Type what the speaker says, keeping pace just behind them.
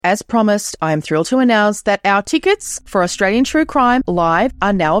As promised, I am thrilled to announce that our tickets for Australian True Crime Live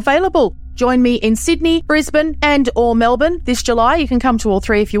are now available. Join me in Sydney, Brisbane and or Melbourne this July. You can come to all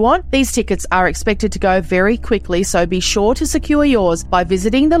three if you want. These tickets are expected to go very quickly, so be sure to secure yours by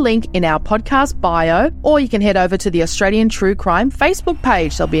visiting the link in our podcast bio, or you can head over to the Australian True Crime Facebook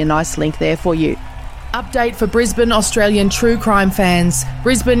page. There'll be a nice link there for you. Update for Brisbane Australian True Crime fans.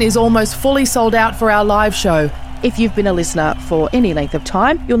 Brisbane is almost fully sold out for our live show. If you've been a listener for any length of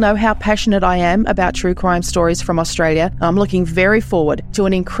time, you'll know how passionate I am about true crime stories from Australia. I'm looking very forward to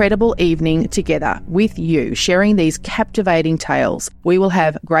an incredible evening together with you, sharing these captivating tales. We will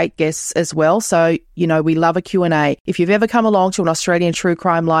have great guests as well, so you know we love a Q&A. If you've ever come along to an Australian True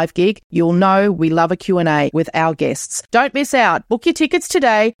Crime Live gig, you'll know we love a Q&A with our guests. Don't miss out. Book your tickets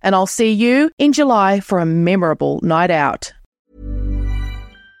today, and I'll see you in July for a memorable night out.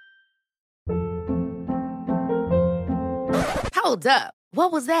 Hold up.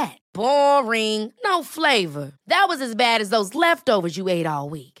 What was that? Boring. No flavor. That was as bad as those leftovers you ate all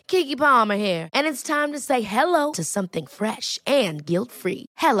week. Keke Palmer here, and it's time to say hello to something fresh and guilt-free.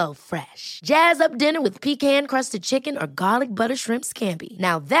 Hello Fresh. Jazz up dinner with pecan-crusted chicken or garlic butter shrimp scampi.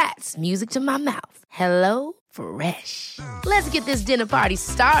 Now that's music to my mouth. Hello Fresh. Let's get this dinner party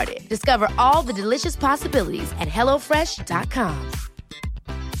started. Discover all the delicious possibilities at HelloFresh.com.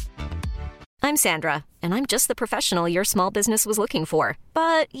 I'm Sandra, and I'm just the professional your small business was looking for.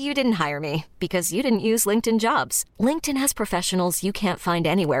 But you didn't hire me because you didn't use LinkedIn Jobs. LinkedIn has professionals you can't find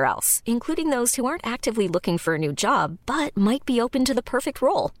anywhere else, including those who aren't actively looking for a new job, but might be open to the perfect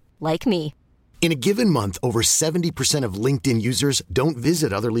role, like me. In a given month, over 70% of LinkedIn users don't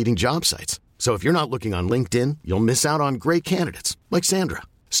visit other leading job sites. So if you're not looking on LinkedIn, you'll miss out on great candidates, like Sandra.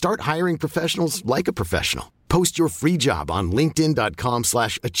 Start hiring professionals like a professional. Post your free job on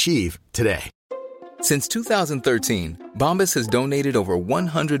linkedin.com/achieve today. Since 2013, Bombas has donated over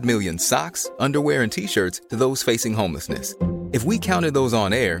 100 million socks, underwear, and T-shirts to those facing homelessness. If we counted those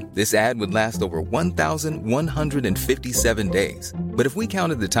on air, this ad would last over 1,157 days. But if we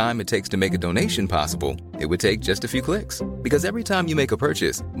counted the time it takes to make a donation possible, it would take just a few clicks. Because every time you make a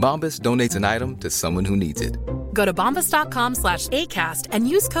purchase, Bombas donates an item to someone who needs it. Go to bombas.com/ACAST and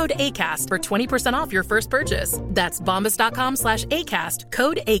use code ACAST for 20% off your first purchase. That's bombas.com/ACAST,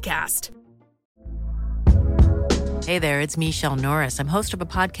 code ACAST. Hey there, it's Michelle Norris. I'm host of a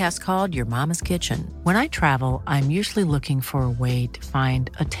podcast called Your Mama's Kitchen. When I travel, I'm usually looking for a way to find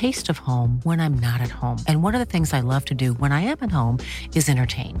a taste of home when I'm not at home. And one of the things I love to do when I am at home is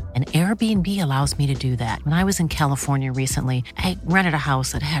entertain. And Airbnb allows me to do that. When I was in California recently, I rented a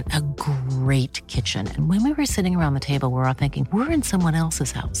house that had a great kitchen. And when we were sitting around the table, we were all thinking, we're in someone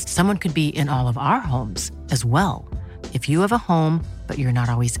else's house. Someone could be in all of our homes as well. If you have a home, but you're not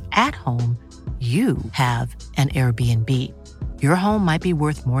always at home, you have an Airbnb. Your home might be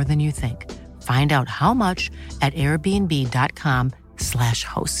worth more than you think. Find out how much at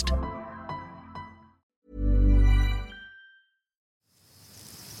airbnb.com/host.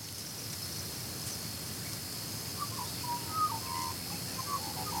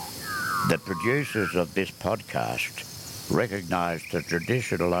 The producers of this podcast recognise the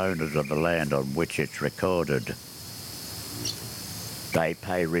traditional owners of the land on which it's recorded. They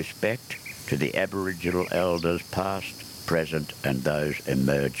pay respect to the Aboriginal elders past, present and those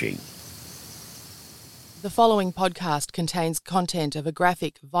emerging. The following podcast contains content of a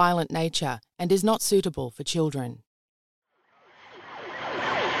graphic, violent nature and is not suitable for children.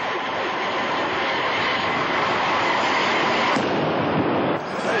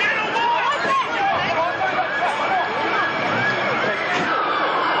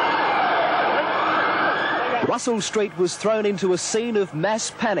 Russell Street was thrown into a scene of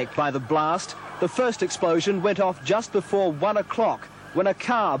mass panic by the blast. The first explosion went off just before 1 o'clock when a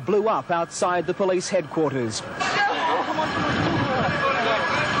car blew up outside the police headquarters.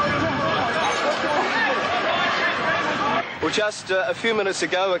 Well, just a few minutes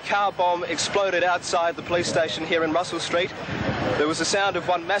ago, a car bomb exploded outside the police station here in Russell Street. There was the sound of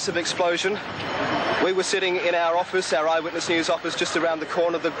one massive explosion. We were sitting in our office, our Eyewitness News office, just around the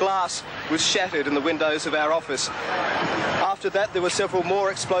corner. The glass was shattered in the windows of our office. After that, there were several more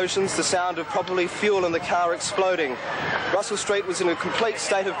explosions, the sound of probably fuel in the car exploding. Russell Street was in a complete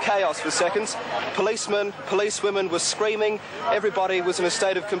state of chaos for seconds. Policemen, policewomen were screaming. Everybody was in a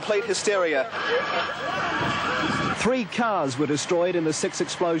state of complete hysteria. 3 cars were destroyed in the 6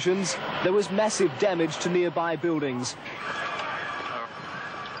 explosions. There was massive damage to nearby buildings.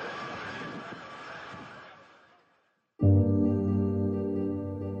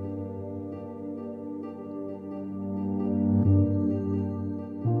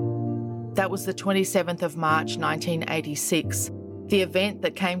 That was the 27th of March 1986. the event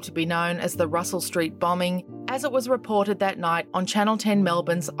that came to be known as the Russell Street bombing, as it was reported that night on Channel 10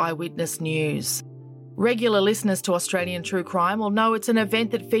 Melbourne's Eyewitness News. Regular listeners to Australian True Crime will know it's an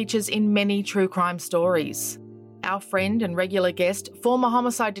event that features in many true crime stories. Our friend and regular guest, former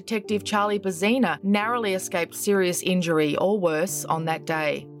homicide detective Charlie Bazina, narrowly escaped serious injury or worse on that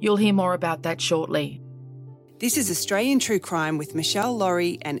day. You'll hear more about that shortly. This is Australian True Crime with Michelle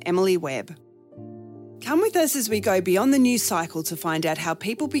Laurie and Emily Webb. Come with us as we go beyond the news cycle to find out how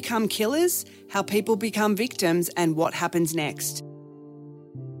people become killers, how people become victims, and what happens next.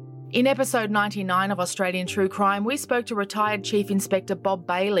 In episode 99 of Australian True Crime, we spoke to retired Chief Inspector Bob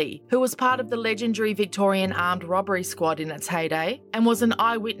Bailey, who was part of the legendary Victorian Armed Robbery Squad in its heyday and was an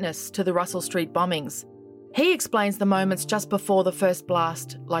eyewitness to the Russell Street bombings. He explains the moments just before the first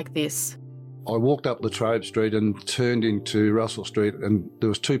blast like this. I walked up Latrobe Street and turned into Russell Street, and there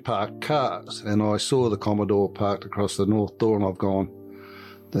was 2 parked cars, and I saw the Commodore parked across the north door, and I've gone,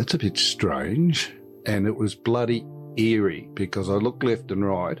 that's a bit strange. And it was bloody eerie because I looked left and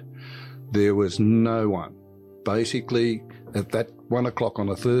right. There was no one. Basically, at that 1 o'clock on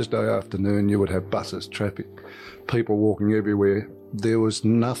a Thursday afternoon, you would have buses, traffic, people walking everywhere. There was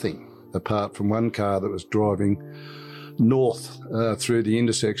nothing apart from one car that was driving north through the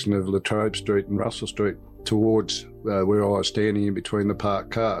intersection of Latrobe Street and Russell Street towards where I was standing in between the parked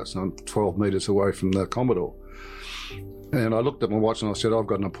cars. I'm 12 metres away from the Commodore. And I looked at my watch and I said, I've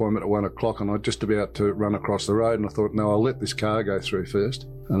got an appointment at 1 o'clock, and I'm just about to run across the road, and I thought, no, I'll let this car go through first.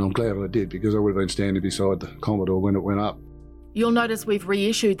 And I'm glad I did, because I would have been standing beside the Commodore when it went up. You'll notice we've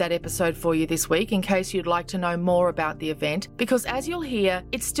reissued that episode for you this week in case you'd like to know more about the event, because as you'll hear,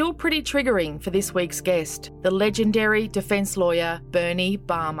 it's still pretty triggering for this week's guest, the legendary defence lawyer Bernie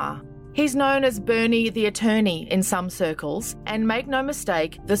Balmer. He's known as Bernie the Attorney in some circles, and make no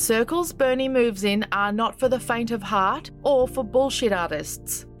mistake, the circles Bernie moves in are not for the faint of heart or for bullshit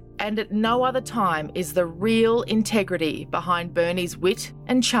artists. And at no other time is the real integrity behind Bernie's wit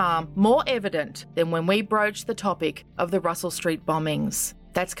and charm more evident than when we broach the topic of the Russell Street bombings.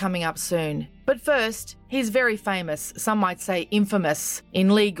 That's coming up soon. But first, he's very famous, some might say infamous,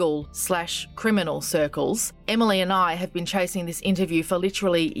 in legal/criminal circles. Emily and I have been chasing this interview for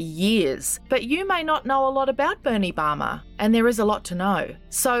literally years, but you may not know a lot about Bernie Balmer, and there is a lot to know.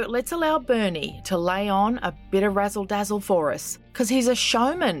 So let's allow Bernie to lay on a bit of razzle-dazzle for us, because he's a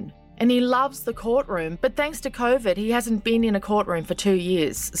showman. And he loves the courtroom, but thanks to COVID, he hasn't been in a courtroom for 2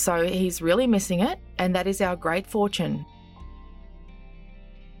 years, so he's really missing it, and that is our great fortune.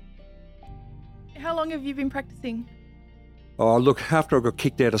 How long have you been practising? Oh, look, after I got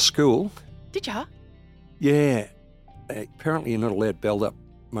kicked out of school... Did ya? Yeah. Apparently you're not allowed belled up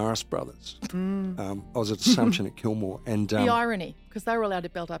Morris Brothers. I was at Assumption at Kilmore. And the irony, because they were allowed to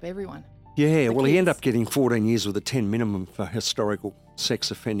belt up everyone. Yeah, well, he ended up getting 14 years with a 10 minimum for historical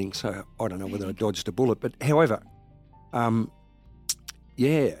sex offending, so I don't know whether I dodged a bullet. But however,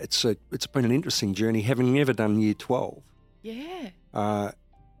 yeah, it's been an interesting journey, having never done Year 12. Yeah. I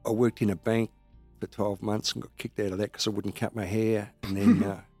worked in a bank for 12 months and got kicked out of that because I wouldn't cut my hair. And then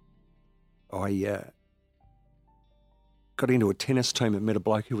I got into a tennis team and met a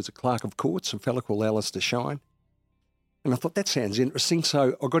bloke who was a clerk of courts, a fella called Alistair Shine. And I thought, that sounds interesting.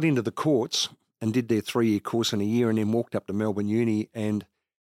 So I got into the courts and did their 3-year course in a year, and then walked up to Melbourne Uni, and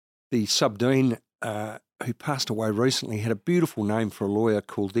the sub-dean, who passed away recently, had a beautiful name for a lawyer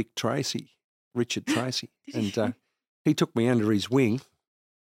called Dick Tracy, Richard Tracy. And he took me under his wing,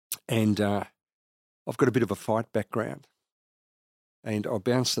 and I've got a bit of a fight background, and I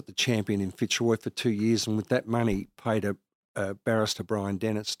bounced at the Champion in Fitzroy for 2 years, and with that money paid a barrister, Brian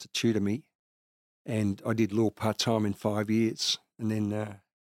Dennis, to tutor me, and I did law part-time in 5 years, and then,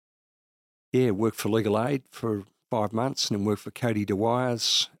 worked for Legal Aid for 5 months, and then worked for Cody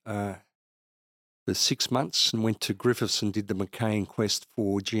Dwyer's for 6 months, and went to Griffiths and did the McKay inquest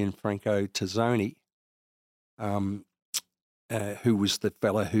for Gianfranco Tazzoni, who was the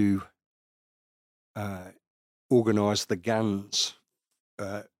fella who organised the guns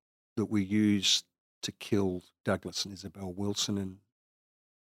that we used to kill Douglas and Isabel Wilson, and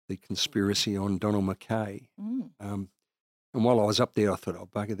the conspiracy on Donald McKay. And while I was up there, I thought, oh,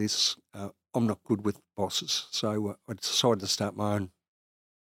 bugger this, I'm not good with bosses. So I decided to start my own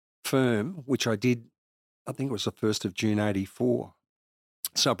firm, which I did, I think it was the 1st of June 1984.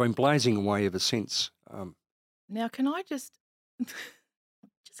 So I've been blazing away ever since. Now, can I just going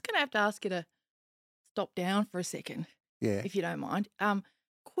to have to ask you to stop down for a second, if you don't mind.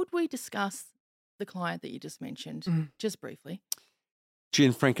 Could we discuss the client that you just mentioned, just briefly?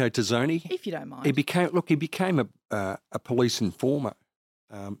 Gianfranco Tazzoni. If you don't mind. He became a police informer,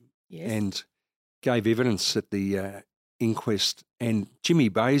 and gave evidence at the inquest, and Jimmy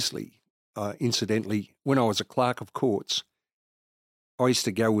Baisley, incidentally, when I was a clerk of courts, I used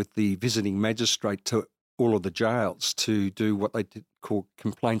to go with the visiting magistrate to all of the jails to do what they call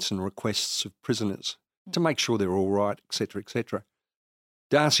complaints and requests of prisoners to make sure they're all right, etc., etc.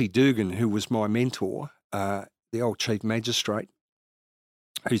 Darcy Dugan, who was my mentor, the old chief magistrate,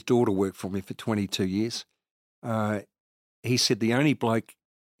 whose daughter worked for me for 22 years, he said the only bloke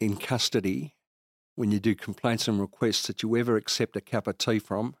in custody when you do complaints and requests that you ever accept a cup of tea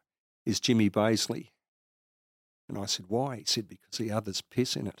from is Jimmy Baisley. And I said, why? He said, because the others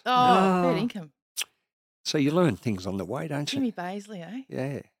piss in it. Oh, fair income. So you learn things on the way, don't you? Jimmy Baisley, eh?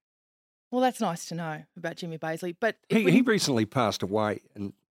 Yeah. Well, that's nice to know about Jimmy Baisley. But he recently passed away,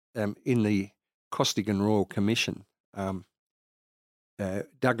 and in the Costigan Royal Commission,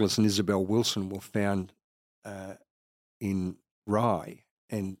 Douglas and Isabel Wilson were found in Rye,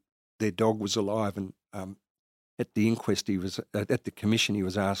 and their dog was alive. And at the inquest, at the commission, he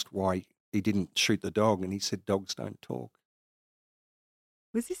was asked why he didn't shoot the dog, and he said, "Dogs don't talk."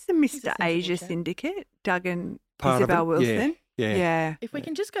 Was this the Mr. Asia Syndicate, Doug and Part Isabel of it, Wilson? Yeah. If we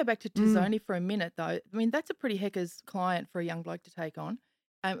can just go back to Tizzoni for a minute, though, I mean, that's a pretty heckers client for a young bloke to take on.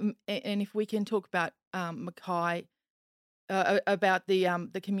 And if we can talk about Mackay, about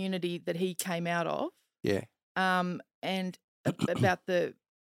the community that he came out of, and about the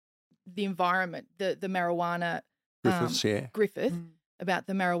environment, the marijuana, Griffith, about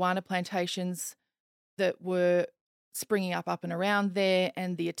the marijuana plantations that were springing up and around there,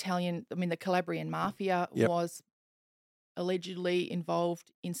 and the Calabrian mafia was allegedly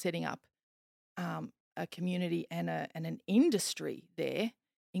involved in setting up a community and an industry there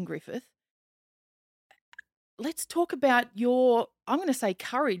in Griffith. Let's talk about your, I'm going to say,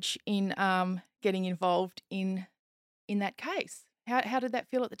 courage in getting involved in that case. How did that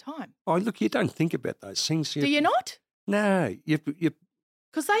feel at the time? Oh, look, you don't think about those things. Do you not? No, you.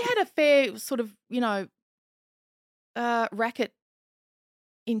 Because they had a fair sort of, racket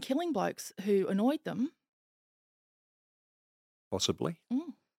in killing blokes who annoyed them. Possibly.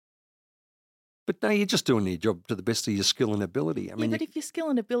 But no, you're just doing your job to the best of your skill and ability. I mean, but if your skill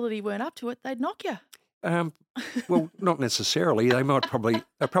and ability weren't up to it, they'd knock you. Well, not necessarily. They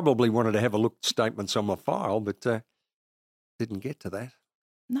probably wanted to have a look at statements on my file, but didn't get to that.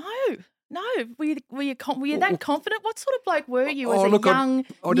 No. Were you that confident? What sort of bloke were you as a young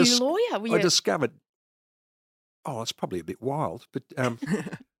new lawyer? I discovered. Oh, it's probably a bit wild, but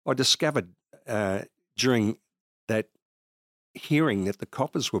I discovered during that hearing that the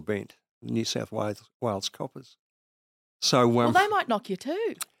coppers were bent, New South Wales coppers. So well, they might knock you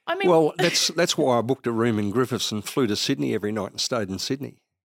too. I mean, well, that's why I booked a room in Griffiths and flew to Sydney every night and stayed in Sydney.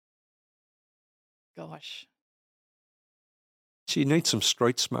 Gosh. So you need some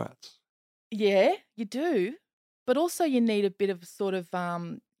street smarts. Yeah, you do. But also you need a bit of sort of,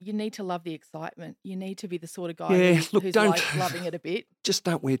 you need to love the excitement. You need to be the sort of guy who's loving it a bit. Just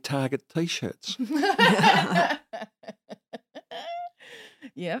don't wear Target T-shirts.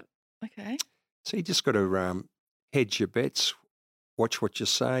 Yep, okay. So you just got to hedge your bets, watch what you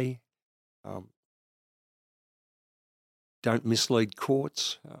say, don't mislead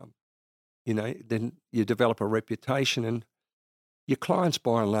courts. Then you develop a reputation, and your clients,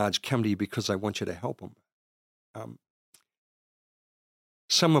 by and large, come to you because they want you to help them.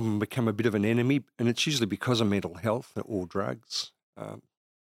 Some of them become a bit of an enemy, and it's usually because of mental health or drugs.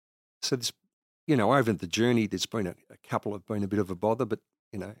 So this, over the journey, there's been a couple have been a bit of a bother, but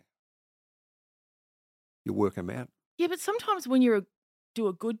you work them out. Yeah, but sometimes when you do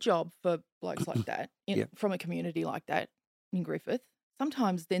a good job for blokes like that, from a community like that in Griffith,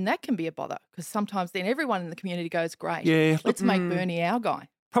 sometimes then that can be a bother, because sometimes then everyone in the community goes, great, let's make Bernie our guy.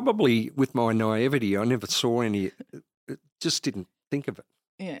 Probably with my naivety, I never saw any, just didn't think of it.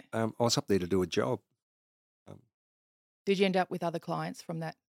 Yeah. I was up there to do a job. Did you end up with other clients from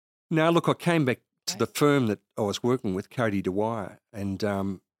that? No, look, I came back to the firm that I was working with, Cody Dwyer,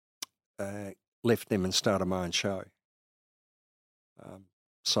 and left them and started my own show.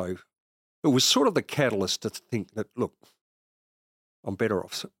 So it was sort of the catalyst to think that, look, I'm better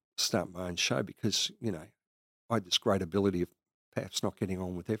off starting my own show because, I had this great ability of perhaps not getting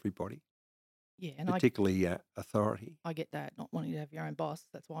on with everybody. Yeah, and particularly authority. I get that, not wanting to have your own boss.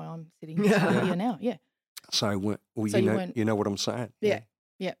 That's why I'm sitting here now, yeah. So, you know what I'm saying? Yeah.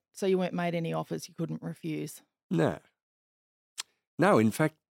 So you weren't made any offers you couldn't refuse? No, in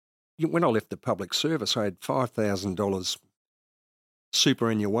fact, when I left the public service, I had $5,000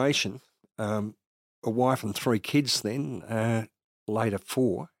 superannuation, a wife and 3 kids then, later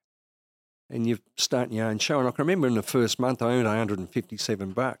 4, and you're starting your own show. And I can remember in the first month I earned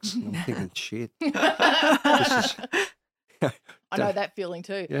 $157. And I'm thinking, shit, I know that feeling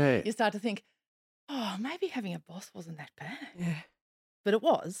too. Yeah. You start to think, oh, maybe having a boss wasn't that bad. Yeah. But it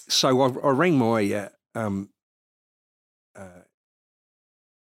was. So I rang my a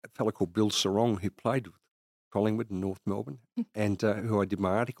fellow called Bill Sarong, who played with Collingwood in North Melbourne, and who I did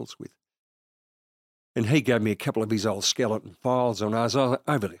my articles with. And he gave me a couple of his old skeleton files, and I was over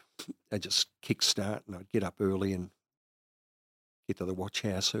there. I just kickstart, and I'd get up early and get to the watch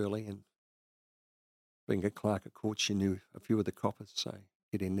house early. And being a clerk of courts, you knew a few of the coppers, so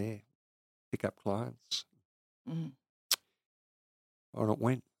get in there, pick up clients. Mm. On it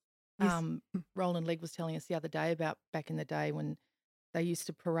went. Roland Legg was telling us the other day about back in the day when they used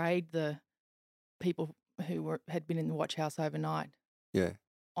to parade the people who had been in the watch house overnight. Yeah.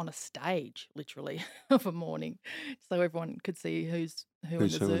 On a stage, literally, of a morning, so everyone could see who's who in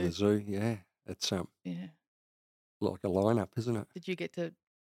the zoo. Yeah, it's yeah, like a lineup, isn't it? Did you get to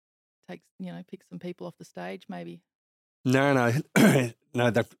pick some people off the stage, maybe? No, no.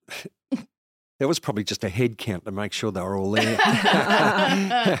 That was probably just a head count to make sure they were all there.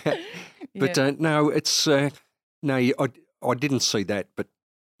 But no, it's no. I didn't see that, but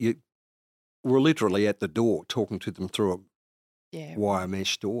you were literally at the door talking to them through a wire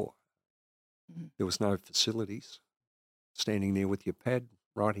mesh door. Mm-hmm. There was no facilities. Standing there with your pad,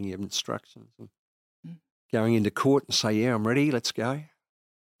 writing your instructions, and going into court and say, "Yeah, I'm ready. Let's go."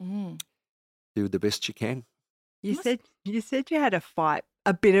 Mm. Do the best you can. You said you had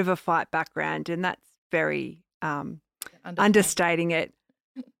a bit of a fight background, and that's very understating it.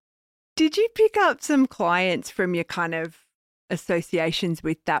 Did you pick up some clients from your kind of associations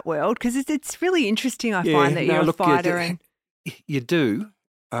with that world? Because it's really interesting. I find that you're a fighter, you do.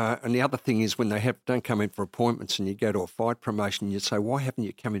 And the other thing is when they don't come in for appointments and you go to a fight promotion, you say, "Why haven't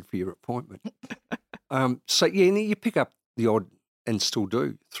you come in for your appointment?" So you pick up the odd, and still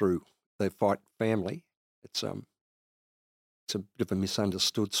do, through the fight family. It's a bit of a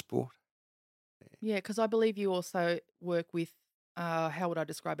misunderstood sport. Yeah, because I believe you also work with, how would I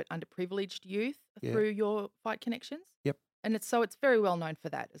describe it, underprivileged youth through your fight connections. Yep. And it's very well known for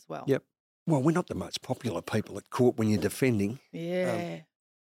that as well. Yep. Well, we're not the most popular people at court when you're defending. Yeah.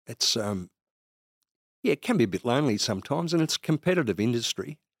 It's it can be a bit lonely sometimes, and it's a competitive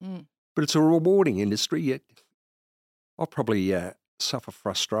industry, but it's a rewarding industry. Yet I'll probably suffer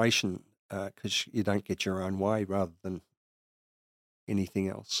frustration because you don't get your own way rather than anything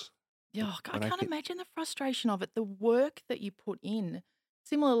else. Yeah, I can't imagine the frustration of it, the work that you put in.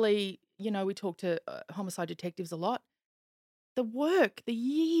 Similarly, we talk to homicide detectives a lot. The work, the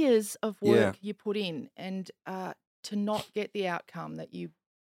years of work you put in, and to not get the outcome that you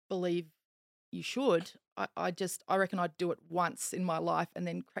believe you should, I reckon I'd do it once in my life and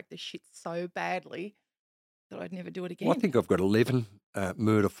then crack the shit so badly that I'd never do it again. Well, I think I've got 11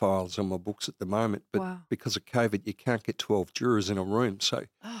 murder files on my books at the moment, but because of COVID, you can't get 12 jurors in a room. So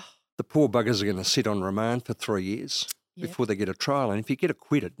the poor buggers are going to sit on remand for 3 years before they get a trial. And if you get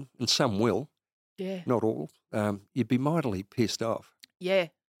acquitted, and some will, not all, you'd be mightily pissed off. Yeah,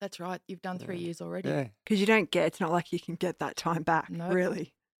 that's right. You've done 3 years already. Yeah. Because it's not like you can get that time back,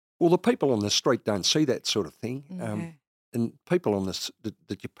 really. Well, the people on the street don't see that sort of thing. And people on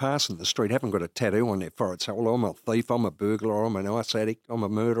that you pass in the street haven't got a tattoo on their forehead. Say, "Well, I'm a thief, I'm a burglar, I'm an ice addict, I'm a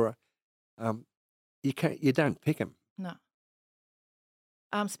murderer." You don't pick them. No.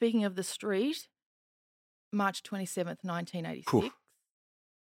 Speaking of the street, March 27th, 1986,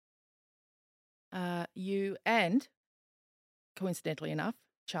 you and, coincidentally enough,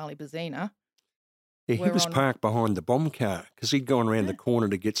 Charlie Bazina. Yeah, he was parked behind the bomb car because he'd gone around the corner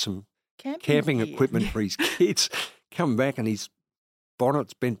to get some camping equipment for his kids. Come back and his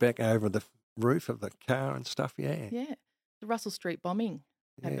bonnet's bent back over the roof of the car and stuff, Yeah. The Russell Street bombing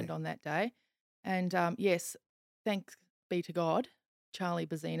happened on that day. And, yes, thanks be to God, Charlie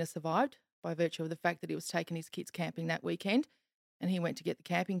Bazina survived by virtue of the fact that he was taking his kids camping that weekend and he went to get the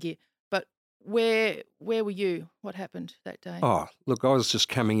camping gear. But where were you? What happened that day? Oh, look, I was just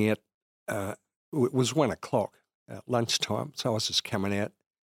coming out. It was 1 o'clock lunchtime, so I was just coming out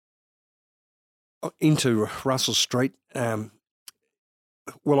into Russell Street. Well,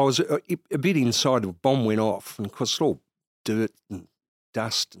 I was a bit inside. The bomb went off, and of course, it's all dirt and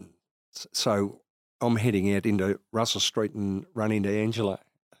dust, and so I'm heading out into Russell Street and run into Angela,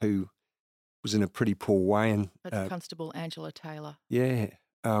 who was in a pretty poor way. And that's Constable Angela Taylor. Yeah.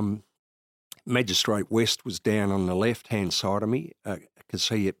 Magistrate West was down on the left-hand side of me because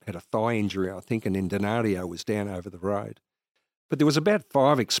he had a thigh injury, I think, and then Donadio was down over the road. But there was about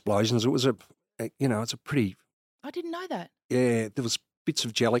 5 explosions. It was it's a pretty... I didn't know that. Yeah, there was bits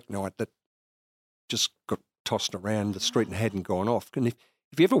of gelignite that just got tossed around the street and hadn't gone off. And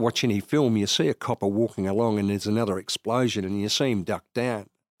if you ever watch any film, you see a copper walking along and there's another explosion and you see him duck down.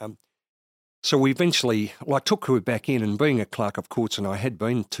 So we eventually, I took her back in, and being a clerk of courts, and I had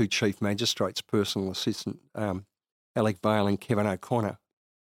been two chief magistrates' personal assistant, Alec Bale and Kevin O'Connor,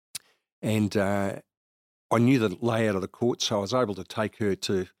 and I knew the layout of the court, so I was able to take her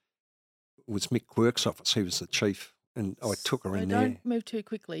to, it was Mick Quirk's office, he was the chief, and I took her in there. Don't move too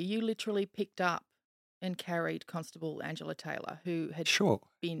quickly. You literally picked up and carried Constable Angela Taylor, who had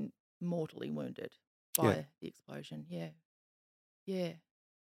been mortally wounded by the explosion. Yeah.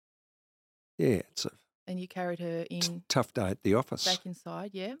 Yeah, and you carried her in. It's a tough day at the office. Back inside,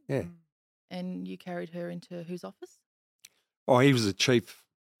 yeah. Yeah. And you carried her into whose office? Oh, he was the chief.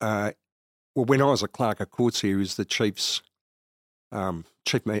 Well, when I was a clerk of courts here, he was the chief clerk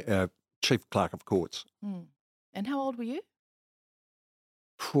of courts. Mm. And how old were you?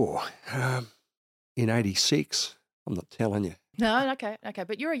 In 86. I'm not telling you. No, okay.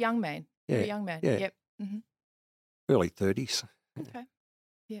 But you're a young man. Yeah. You're a young man. Yeah. Yep. Mm-hmm. Early 30s. Okay.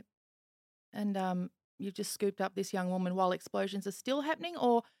 Yep. And you've just scooped up this young woman while explosions are still happening,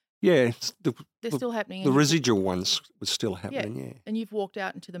 or they're still happening. The residual ones were still happening. Yeah. And you've walked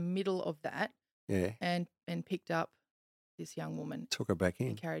out into the middle of that. Yeah. And picked up this young woman. Took her back in.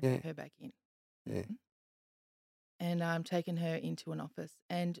 And carried her back in. Yeah. Mm-hmm. And taken her into an office.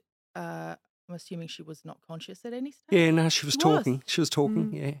 And I'm assuming she was not conscious at any stage? Yeah, no, she was talking. She was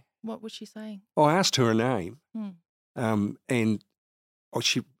talking, yeah. What was she saying? Oh, I asked her her name, Mm.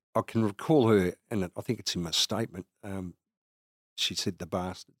 I can recall her, and I think it's in my statement, she said the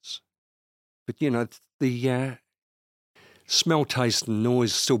bastards. But, the smell, taste and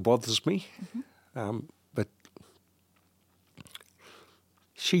noise still bothers me. Mm-hmm. But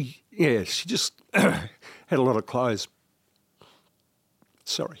she just had a lot of clothes.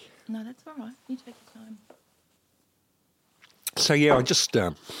 Sorry. No, that's all right. You take your time. So, I just,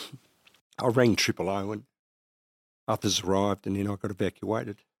 I rang 000 and others arrived, and then I got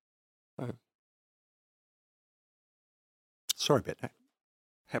evacuated. So, sorry about that.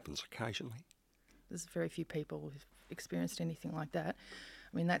 Happens occasionally. There's very few people who've experienced anything like that.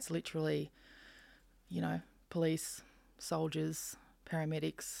 I mean, that's literally, police, soldiers,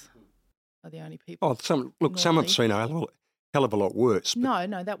 paramedics are the only people. Oh, some have seen a hell of a lot worse.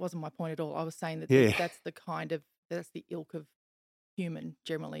 No, that wasn't my point at all. I was saying that that's the ilk of human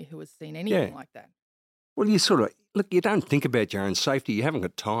generally who has seen anything like that. Well, you you don't think about your own safety. You haven't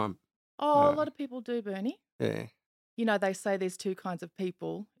got time. Oh, a lot of people do, Bernie. Yeah. They say there's two kinds of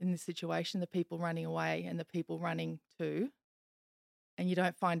people in this situation, the people running away and the people running to. And you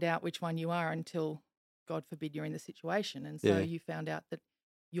don't find out which one you are until, God forbid, you're in the situation. And so you found out that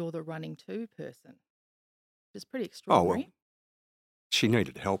you're the running to person, which is pretty extraordinary. Oh, well, she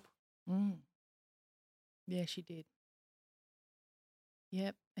needed help. Mm. Yeah, she did.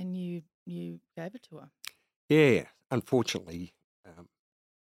 Yep, and you gave it to her. Yeah, unfortunately,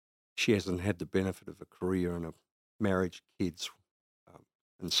 she hasn't had the benefit of a career and a marriage, kids,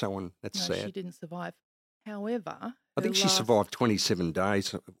 and so on. That's sad. She didn't survive. However, I think she survived 27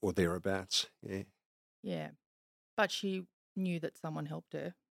 days or thereabouts. Yeah. Yeah, but she knew that someone helped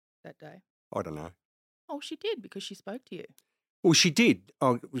her that day. I don't know. Oh, she did because she spoke to you. Well, she did.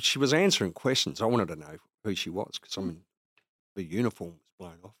 She was answering questions. I wanted to know who she was because the uniform was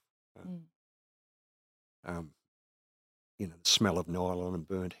blown off. The smell of nylon and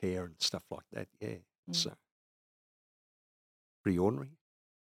burnt hair and stuff like that. Yeah, so pretty ordinary.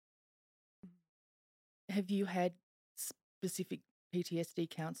 Have you had specific PTSD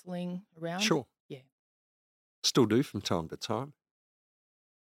counselling around? Sure. Yeah. Still do from time to time.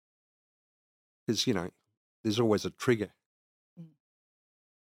 Because, there's always a trigger.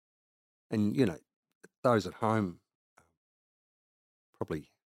 And, those at home probably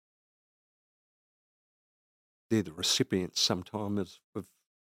they're the recipients sometimes of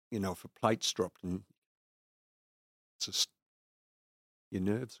if a plate's dropped and it's just your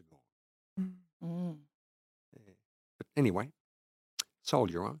nerves are gone. Mm. Yeah. But anyway,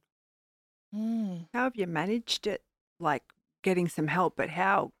 soldier on. How have you managed it, like getting some help, but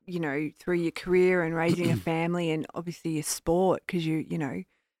how, through your career and raising a family and obviously your sport, because you're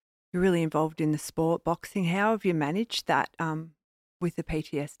really involved in the sport, boxing. How have you managed that with the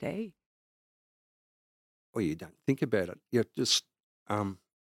PTSD? Well, you don't think about it. You just, I'll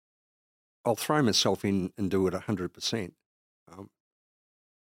throw myself in and do it 100%.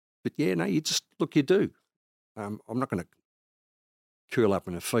 But you just, you do. I'm not going to curl up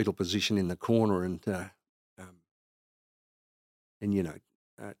in a fetal position in the corner and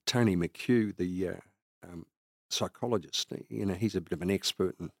Tony McHugh, the psychologist, he's a bit of an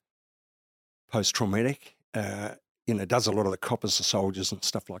expert in post-traumatic. does a lot of the coppers to soldiers and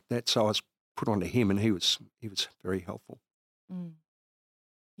stuff like that. So I was put onto him, and he was very helpful. Mm.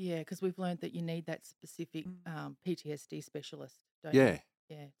 Yeah, because we've learned that you need that specific PTSD specialist, don't you? Yeah.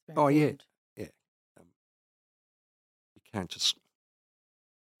 Yeah. It's very Oh, important. yeah. You can't just,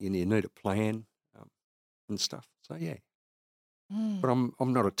 you need a plan and stuff. So, yeah. Mm. But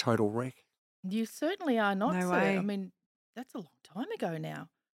I'm not a total wreck. You certainly are not, No sir. way. I mean, that's a long time ago now.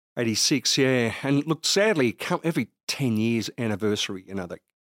 86, yeah. And look, sadly, every 10 years anniversary,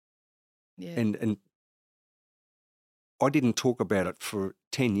 Yeah. and I didn't talk about it for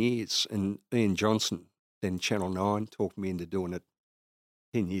 10 years. And Ian Johnson, then Channel 9, talked me into doing a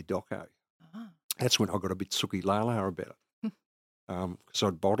 10-year doco. Ah. That's when I got a bit sooky lala about it. Because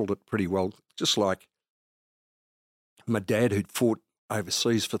I'd bottled it pretty well. Just like my dad, who'd fought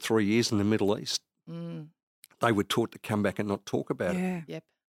overseas for 3 years in the Middle East, they were taught to come back and not talk about it, Yep.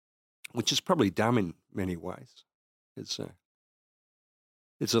 which is probably dumb in many ways. There's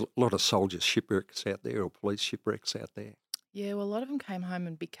a lot of soldiers shipwrecks out there, or police shipwrecks out there. Yeah, well, a lot of them came home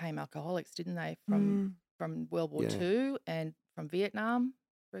and became alcoholics, didn't they? From World War Yeah. II and from Vietnam,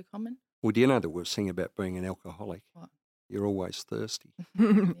 very common. Well, do you know the worst thing about being an alcoholic? What? You're always thirsty.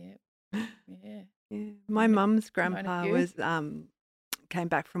 Yeah. Yeah. My mum's Known a grandpa few. was came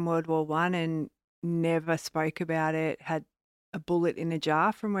back from World War One and never spoke about it. Had a bullet in a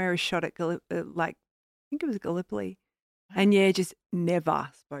jar from where he was shot at I think it was Gallipoli, and just never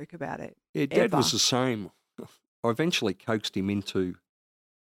spoke about it. Yeah, Dad ever. was the same. I eventually coaxed him into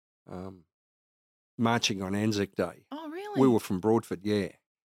marching on Anzac Day. Oh, really? We were from Broadford, yeah.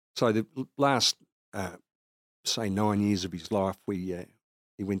 So the last, say, 9 years of his life, he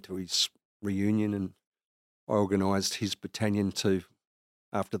went to his reunion, and I organised his battalion to,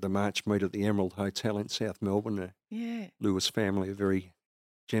 after the march, meet at the Emerald Hotel in South Melbourne. Yeah. Lewis family are very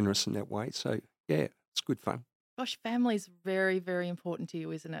generous in that way. So, yeah, it's good fun. Gosh, family's very, very important to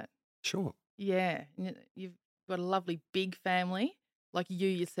you, isn't it? Sure. Yeah. You've got a lovely big family, like you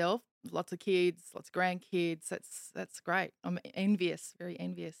yourself, lots of kids, lots of grandkids. That's great. I'm envious, very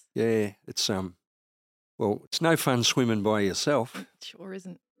envious. Yeah, it's it's no fun swimming by yourself. It sure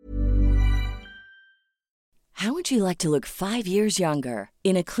isn't. How would you like to look 5 years younger?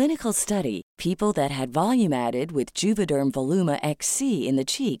 In a clinical study, people that had volume added with Juvederm Voluma XC in the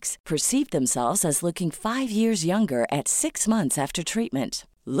cheeks perceived themselves as looking 5 years younger at 6 months after treatment.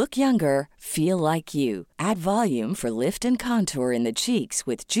 Look younger, feel like you. Add volume for lift and contour in the cheeks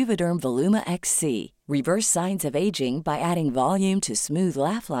with Juvederm Voluma XC. Reverse signs of aging by adding volume to smooth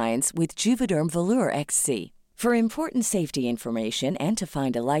laugh lines with Juvederm Volure XC. For important safety information and to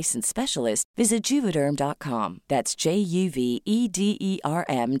find a licensed specialist, visit Juvederm.com. That's JUVEDERM.com.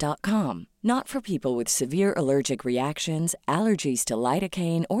 Not for people with severe allergic reactions, allergies to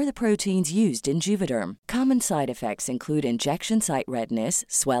lidocaine, or the proteins used in Juvederm. Common side effects include injection site redness,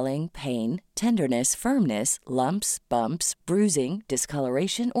 swelling, pain, tenderness, firmness, lumps, bumps, bruising,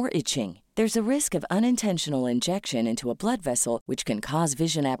 discoloration, or itching. There's a risk of unintentional injection into a blood vessel, which can cause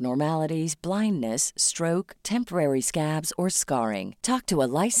vision abnormalities, blindness, stroke, temporary scabs, or scarring. Talk to a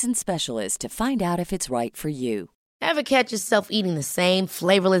licensed specialist to find out if it's right for you. Ever catch yourself eating the same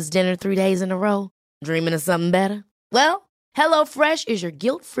flavorless dinner 3 days in a row? Dreaming of something better? Well, HelloFresh is your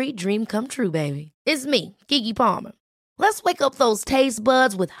guilt-free dream come true, baby. It's me, Keke Palmer. Let's wake up those taste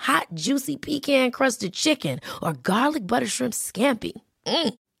buds with hot, juicy pecan-crusted chicken or garlic butter shrimp scampi.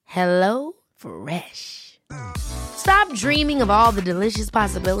 Hello Fresh. Stop dreaming of all the delicious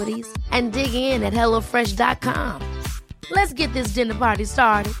possibilities and dig in at HelloFresh.com. Let's get this dinner party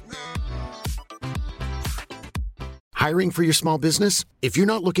started. Hiring for your small business? If you're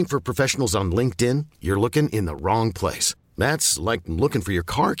not looking for professionals on LinkedIn, you're looking in the wrong place. That's like looking for your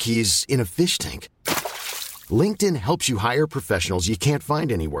car keys in a fish tank. LinkedIn helps you hire professionals you can't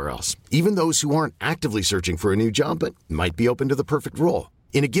find anywhere else, even those who aren't actively searching for a new job but might be open to the perfect role.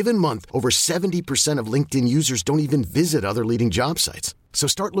 In a given month, over 70% of LinkedIn users don't even visit other leading job sites. So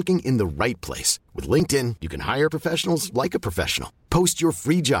start looking in the right place. With LinkedIn, you can hire professionals like a professional. Post your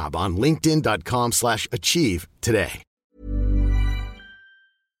free job on linkedin.com/achieve today.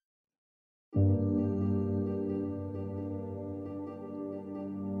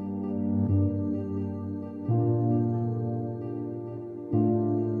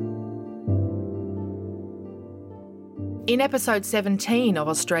 In episode 17 of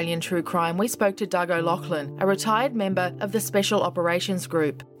Australian True Crime, we spoke to Doug O'Loughlin, a retired member of the Special Operations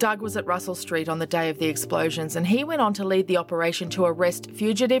Group. Doug was at Russell Street on the day of the explosions, and he went on to lead the operation to arrest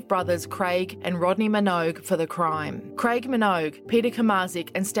fugitive brothers Craig and Rodney Minogue for the crime. Craig Minogue, Peter Kamazik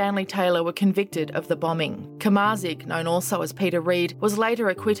and Stanley Taylor were convicted of the bombing. Kamazik, known also as Peter Reid, was later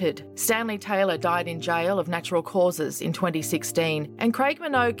acquitted. Stanley Taylor died in jail of natural causes in 2016, and Craig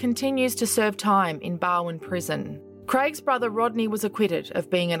Minogue continues to serve time in Barwon Prison. Craig's brother Rodney was acquitted of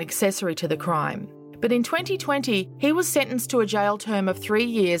being an accessory to the crime. But in 2020, he was sentenced to a jail term of 3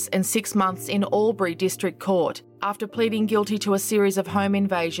 years and 6 months in Albury District Court after pleading guilty to a series of home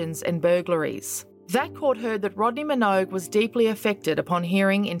invasions and burglaries. That court heard that Rodney Minogue was deeply affected upon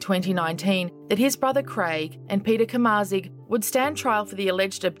hearing in 2019 that his brother Craig and Peter Kamazik would stand trial for the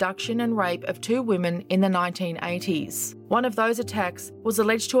alleged abduction and rape of 2 women in the 1980s. One of those attacks was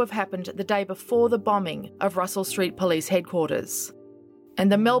alleged to have happened the day before the bombing of Russell Street Police Headquarters. And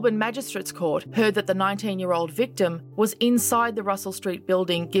the Melbourne Magistrates Court heard that the 19-year-old victim was inside the Russell Street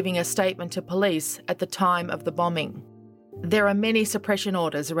building giving a statement to police at the time of the bombing. There are many suppression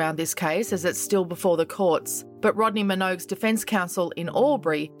orders around this case as it's still before the courts, but Rodney Minogue's defence counsel in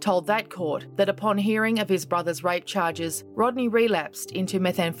Albury told that court that upon hearing of his brother's rape charges, Rodney relapsed into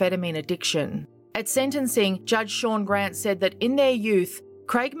methamphetamine addiction. At sentencing, Judge Sean Grant said that in their youth,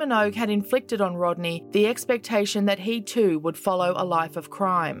 Craig Minogue had inflicted on Rodney the expectation that he too would follow a life of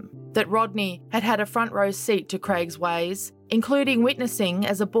crime, that Rodney had had a front row seat to Craig's ways, including witnessing,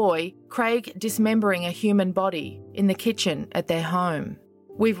 as a boy, Craig dismembering a human body in the kitchen at their home.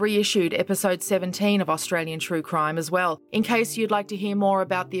 We've reissued episode 17 of Australian True Crime as well, in case you'd like to hear more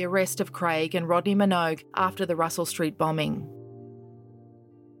about the arrest of Craig and Rodney Minogue after the Russell Street bombing.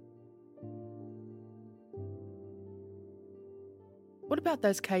 What about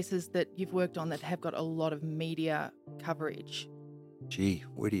those cases that you've worked on that have got a lot of media coverage? Gee,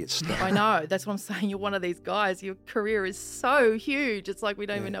 where do you start? I know, that's what I'm saying. You're one of these guys. Your career is so huge. It's like we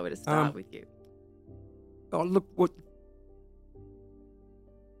don't even know where to start with you. Oh, look,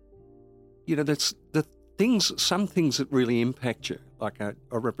 that's the things, some things that really impact you. Like I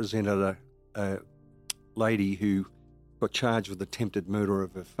represented a lady who got charged with attempted murder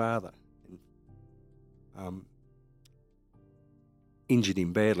of her father. And, injured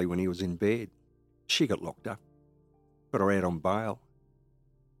him badly when he was in bed. She got locked up, got her out on bail.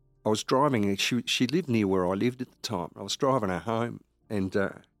 I was driving, and she lived near where I lived at the time. I was driving her home, and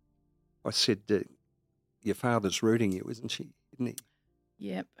I said, your father's rooting you, isn't he?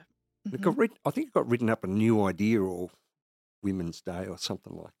 Yep. Mm-hmm. I think it got written up a New Idea or Women's Day or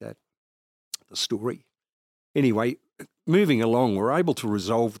something like that, the story. Anyway, moving along, we're able to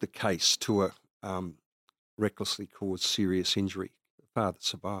resolve the case to a recklessly caused serious injury. Father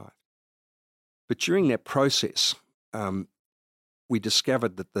survived. But during that process, we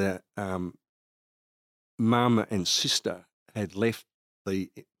discovered that the mum and sister had left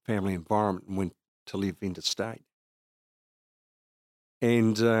the family environment and went to live interstate.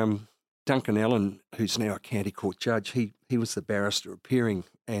 And Duncan Allen, who's now a county court judge, he was the barrister appearing.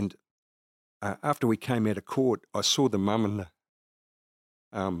 And after we came out of court, I saw the mum and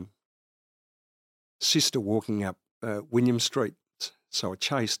the sister walking up William Street. So I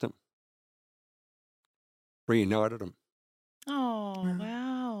chased them, reunited them. Oh,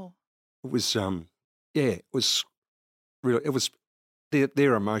 wow. It was, it was real. It was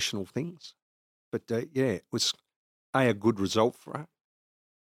their emotional things, but it was a good result for her,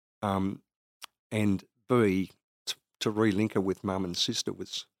 and B, to relink her with mum and sister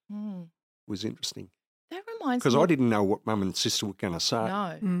was interesting. That reminds me, because I didn't know what mum and sister were going to say.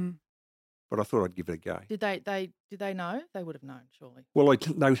 No. But I thought I'd give it a go. Did they know? They would have known, surely. Well, they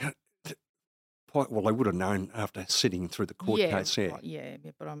would have known after sitting through the court case. Yeah, right, yeah,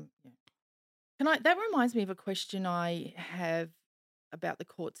 but that reminds me of a question I have about the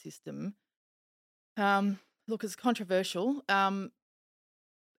court system. Look, it's controversial, but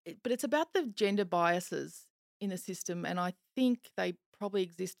it's about the gender biases in the system, and I think they probably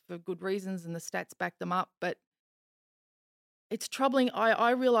exist for good reasons, and the stats back them up. But it's troubling.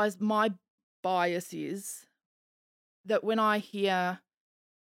 I realise my bias is that when I hear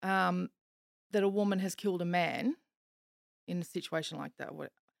that a woman has killed a man in a situation like that,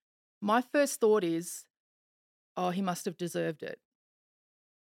 my first thought is, oh, he must have deserved it,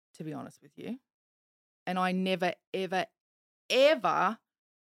 to be honest with you. And I never, ever, ever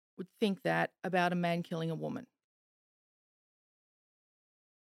would think that about a man killing a woman.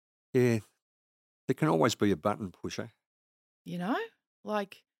 Yeah, there can always be a button pusher. You know,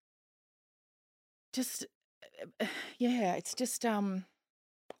 like, just, it's just, I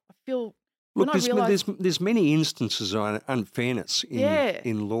feel Look, When I realised, there's many instances of unfairness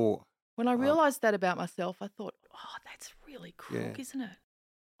in law. when I realised that about myself, I thought, oh, that's really crook, isn't it?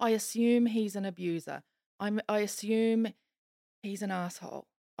 I assume he's an abuser. I assume he's an asshole.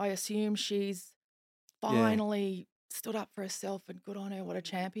 I assume she's finally stood up for herself and good on her, what a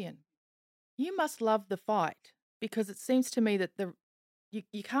champion. You must love the fight, because it seems to me that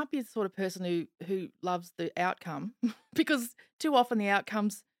you can't be the sort of person who loves the outcome because too often the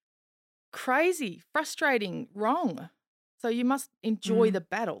outcome's crazy, frustrating, wrong. So you must enjoy the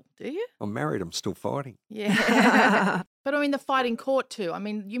battle, do you? I'm married, I'm still fighting. Yeah. But I mean the fight in court too. I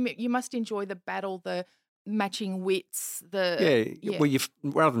mean you must enjoy the battle, the matching wits, the Well,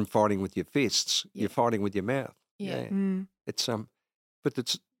 rather than fighting with your fists, you're fighting with your mouth. Yeah. It's but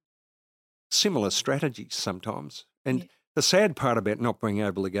it's similar strategies sometimes. And the sad part about not being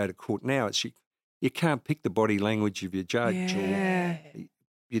able to go to court now is you can't pick the body language of your judge, or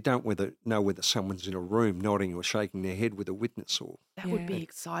you don't know whether someone's in a room nodding or shaking their head with a witness. Or that would be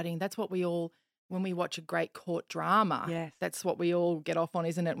exciting. That's what we all, when we watch a great court drama, that's what we all get off on,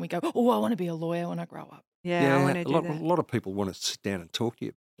 isn't it? And we go, oh, I want to be a lawyer when I grow up. Yeah, I want to do that. A lot of people want to sit down and talk to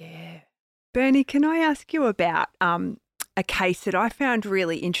you. Yeah. Bernie, can I ask you about a case that I found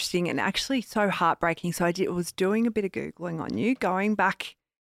really interesting and actually so heartbreaking? So I was doing a bit of Googling on you, going back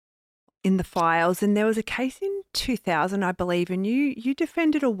in the files, and there was a case in 2000, I believe, and you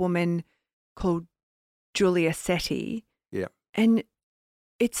defended a woman called Julia Setti. Yeah. And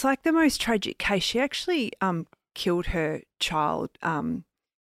it's like the most tragic case. She actually killed her child,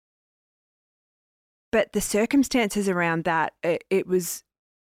 but the circumstances around that, it was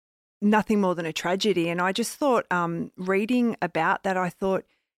nothing more than a tragedy. And I just thought, reading about that, I thought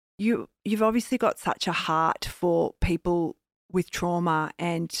you've obviously got such a heart for people with trauma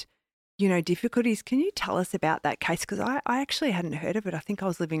and, difficulties. Can you tell us about that case? Because I actually hadn't heard of it. I think I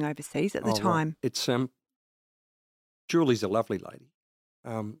was living overseas at the time. Right. It's Julie's a lovely lady.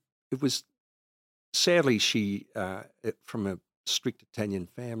 It was sadly she from a strict Italian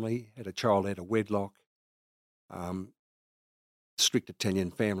family, had a child out of wedlock. Strict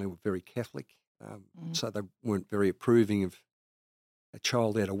Italian family were very Catholic, so they weren't very approving of a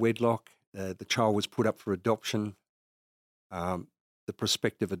child out of wedlock. The child was put up for adoption. The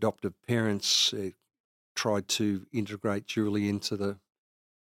prospective adoptive parents tried to integrate Julie into the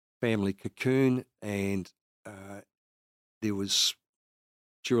family cocoon, and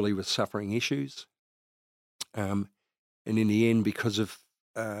Julie was suffering issues. And in the end, because of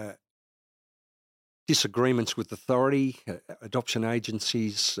disagreements with authority, adoption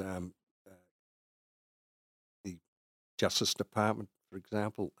agencies, the Justice Department, for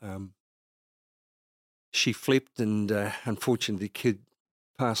example, she flipped, and unfortunately the kid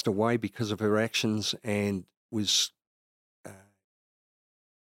passed away because of her actions and was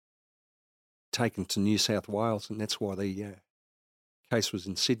taken to New South Wales, and that's why the case was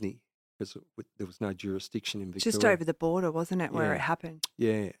in Sydney, because there was no jurisdiction in Victoria. Just over the border, wasn't it, where it happened?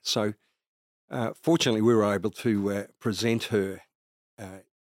 Yeah. So fortunately we were able to present her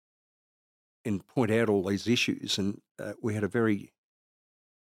and point out all these issues, and we had a very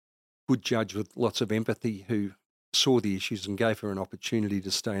good judge with lots of empathy who saw the issues and gave her an opportunity to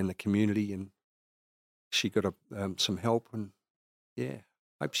stay in the community, and she got some help, and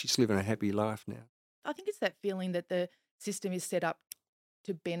hope she's living a happy life now. I think it's that feeling that the system is set up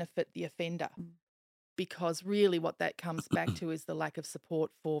to benefit the offender, because really what that comes back to is the lack of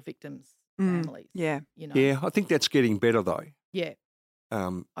support for victims' families. Yeah. Yeah, I think that's getting better though. Yeah.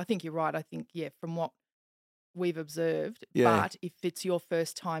 I think you're right. I think, from what we've observed, Yeah. but if it's your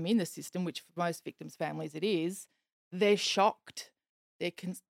first time in the system, which for most victims' families it is, they're shocked. They're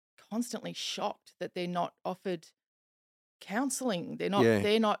constantly shocked that they're not offered counselling. They're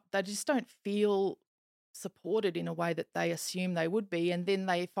not, they just don't feel supported in a way that they assume they would be. And then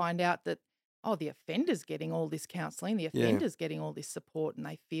they find out that, the offender's getting all this counselling, the offender's getting all this support, and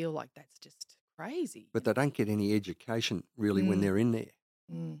they feel like that's just crazy. But they don't get any education really when they're in there.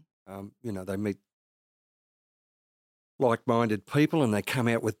 They meet like-minded people and they come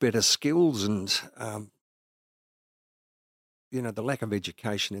out with better skills, and the lack of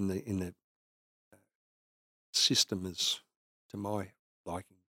education in the system is, to my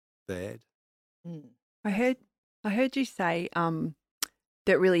liking, bad. I heard you say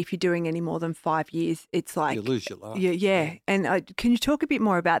that really, if you're doing any more than 5 years, it's like you lose your life. Yeah. And can you talk a bit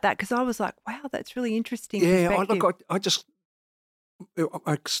more about that? Because I was like, wow, that's really interesting. Yeah,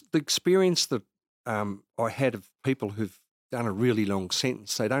 the experience that I had of people who've done a really long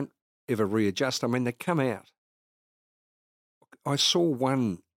sentence, they don't ever readjust. I mean, they come out. I saw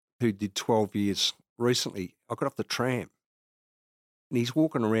one who did 12 years recently. I got off the tram and he's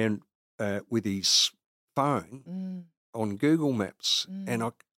walking around with his phone on Google Maps, and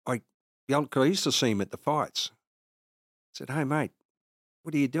I used to see him at the fights. I said, "Hey, mate,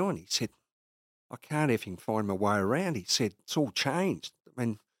 what are you doing?" He said, "I can't effing find my way around." He said, "It's all changed." I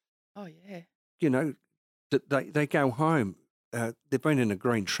mean, oh yeah, you know, they go home. They've been in a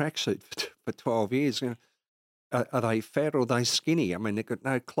green tracksuit for 12 years. You know, are they fat or are they skinny? I mean, they've got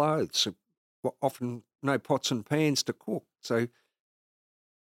no clothes, often no pots and pans to cook. So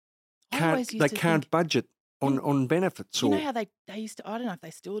they can't budget on benefits. You know how they used to, I don't know if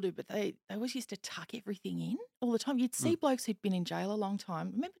they still do, but they always used to tuck everything in all the time. You'd see blokes who'd been in jail a long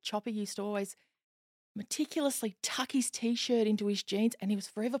time. Remember Chopper used to always meticulously tuck his T-shirt into his jeans, and he was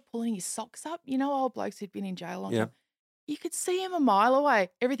forever pulling his socks up. You know, old blokes who'd been in jail a long time. You could see him a mile away.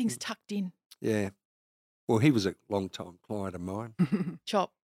 Everything's tucked in. Yeah. Well, he was a long-time client of mine.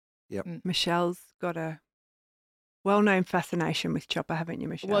 Chop. Yep. Michelle's got a well-known fascination with Chopper, haven't you,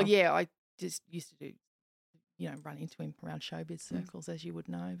 Michelle? Well, yeah, I just used to do, run into him around showbiz circles, as you would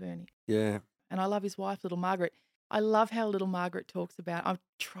know, Bernie. Yeah. And I love his wife, little Margaret. I love how little Margaret talks about, I'm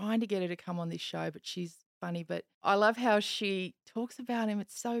trying to get her to come on this show, but she's funny. But I love how she talks about him.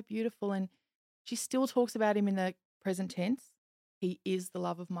 It's so beautiful. And she still talks about him in the present tense. He is the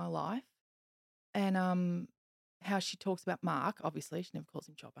love of my life. And how she talks about Mark, obviously, she never calls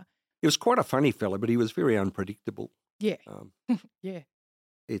him Chopper. He was quite a funny fella, but he was very unpredictable. Yeah. Yeah.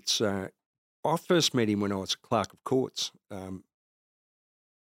 It's I first met him when I was a clerk of courts.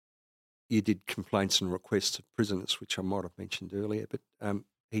 You did complaints and requests of prisoners, which I might have mentioned earlier, but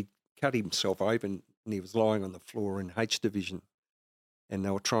he cut himself open and he was lying on the floor in H Division, and they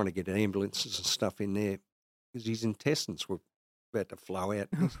were trying to get ambulances and stuff in there because his intestines were about to flow out.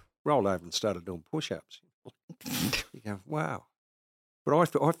 He rolled over and started doing push-ups. You go, wow. But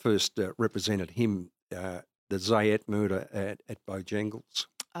I first represented him, the Zayat murder at Bojangles.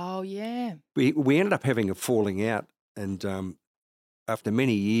 Oh, yeah. We ended up having a falling out, and after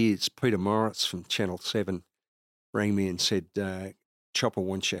many years, Peter Morris from Channel 7 rang me and said, Chopper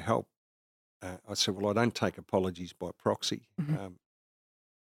wants your help. I said, well, I don't take apologies by proxy. Mm-hmm.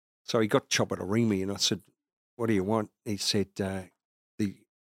 So he got Chopper to ring me, and I said, what do you want? He said, the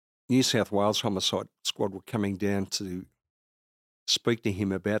New South Wales Homicide Squad were coming down to speak to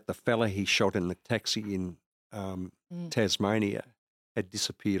him about the fella he shot in the taxi in Tasmania had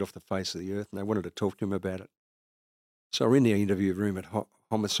disappeared off the face of the earth, and they wanted to talk to him about it. So we're in the interview room at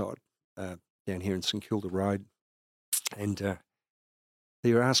Homicide down here in St Kilda Road, and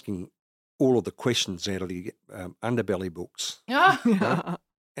they were asking all of the questions out of the underbelly books.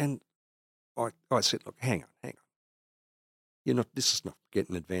 And I said, look, hang on. This is not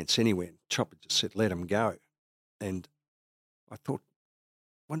getting advance anywhere. And Chopper just said, let him go. And I thought,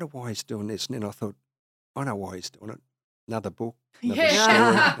 wonder why he's doing this. And then I thought, I know why he's doing it. Another book, another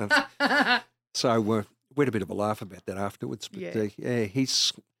story. So we had a bit of a laugh about that afterwards. But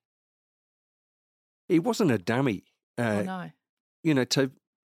he wasn't a dummy. No. To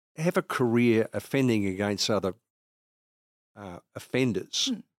have a career offending against other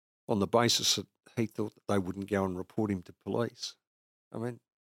offenders on the basis that he thought that they wouldn't go and report him to police. I mean,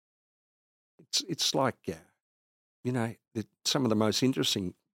 it's like, some of the most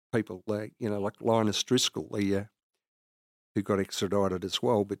interesting people, like Linus Driscoll, who got extradited as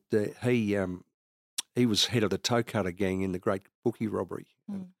well, but he was head of the toe cutter gang in the Great Bookie robbery.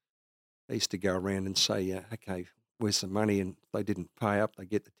 They used to go around and say, okay, where's the money? And if they didn't pay up, they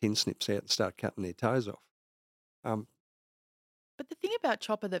get the tin snips out and start cutting their toes off. But the thing about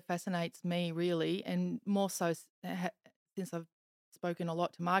Chopper that fascinates me really, and more so since I've spoken a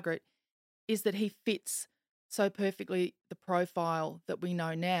lot to Margaret, is that he fits so perfectly the profile that we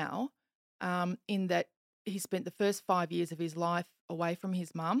know now, in that he spent the first 5 years of his life away from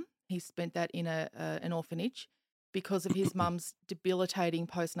his mum. He spent that in an orphanage because of his mum's debilitating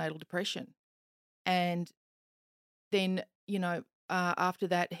postnatal depression. And then, after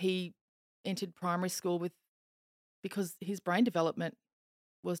that, he entered primary school because his brain development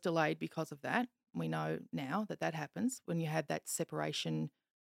was delayed because of that. We know now that happens when you have that separation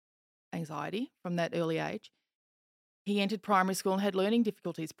anxiety from that early age. He entered primary school and had learning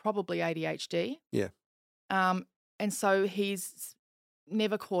difficulties, probably ADHD. Yeah. And so he's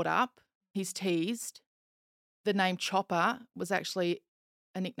never caught up. He's teased. The name Chopper was actually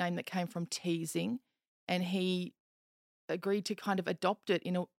a nickname that came from teasing, and he agreed to kind of adopt it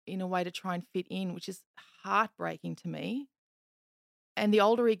in a way to try and fit in, which is heartbreaking to me. And the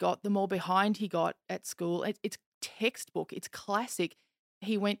older he got, the more behind he got at school. It's textbook. It's classic.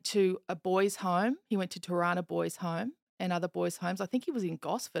 He went to a boys' home. He went to Turana Boys' Home and other boys' homes. I think he was in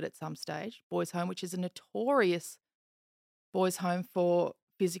Gosford at some stage, boys' home, which is a notorious boys' home for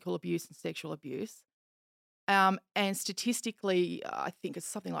physical abuse and sexual abuse. And statistically, I think it's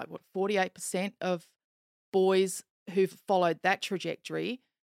something like, 48% of boys who've followed that trajectory,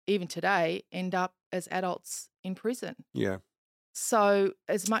 even today, end up as adults in prison. Yeah. So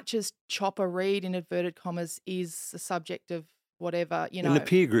as much as Chopper Read, in inverted commas, is a subject of whatever, And the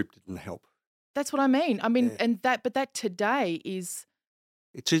peer group didn't help. That's what I mean. I mean, but that today is...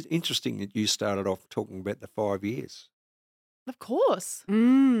 It's interesting that you started off talking about the 5 years. Of course.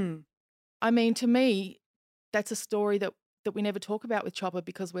 I mean, to me, that's a story that we never talk about with Chopper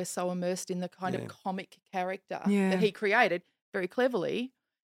because we're so immersed in the kind of comic character that he created very cleverly.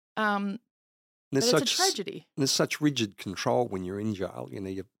 But it's a tragedy. There's such rigid control when you're in jail.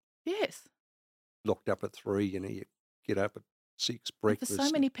 You're locked up at 3, you get up at 6, breakfast. For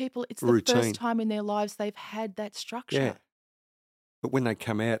so many people, it's routine. The first time in their lives they've had that structure. Yeah. But when they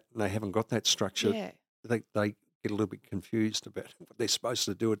come out and they haven't got that structure, they get a little bit confused about what they're supposed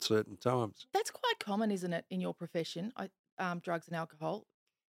to do at certain times. That's quite common, isn't it, in your profession, drugs and alcohol?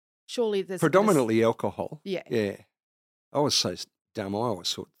 Surely there's... Predominantly alcohol. Yeah. Yeah. I was so dumb. I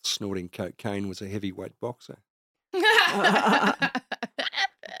always thought snorting cocaine was a heavyweight boxer.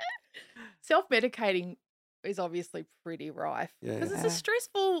 Self-medicating is obviously pretty rife because it's a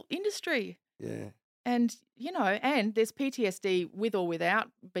stressful industry. Yeah. And, and there's PTSD with or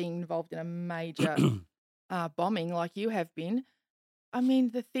without being involved in a major bombing like you have been. I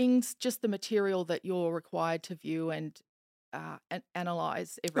mean, just the material that you're required to view and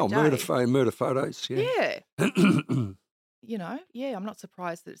analyse every day. Murder photos, yeah. Yeah. I'm not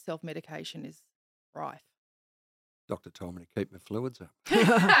surprised that self-medication is rife. Doctor told me to keep my fluids up.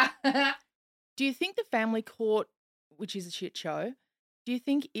 Do you think the family court, which is a shit show, do you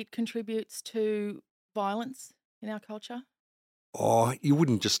think it contributes to violence in our culture? Oh, I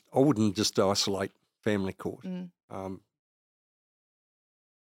wouldn't just isolate family court.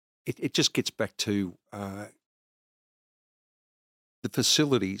 It just gets back to the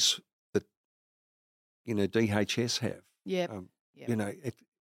facilities that DHS have. Yeah.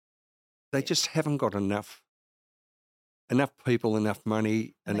 They just haven't got enough people, enough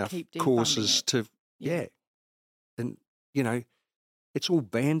money, And they enough keep courses defunding to and it's all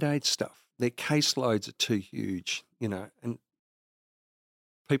Band-Aid stuff. Their caseloads are too huge, and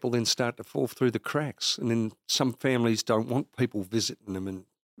people then start to fall through the cracks. And then some families don't want people visiting them and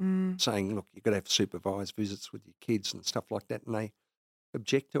saying, look, you've got to have supervised visits with your kids and stuff like that, and they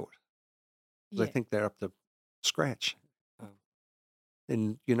object to it. They think they're up to scratch.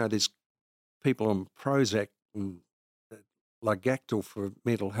 And, there's people on Prozac and Largactil for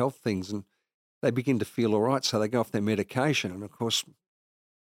mental health things, and they begin to feel all right, so they go off their medication. And, of course,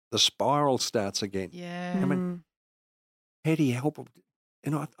 the spiral starts again. Yeah. I mean, how do you help them?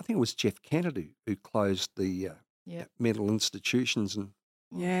 I think it was Jeff Kennedy who closed the mental institutions and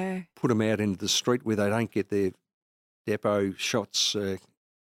put them out into the street where they don't get their depot shots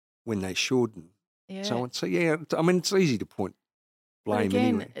when they should and so on. So, it's easy to point blame but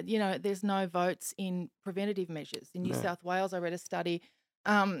again, anyway. There's no votes in preventative measures. In New South Wales, I read a study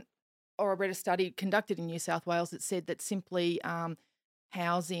conducted in New South Wales that said that simply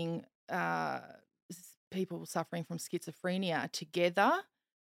housing people suffering from schizophrenia together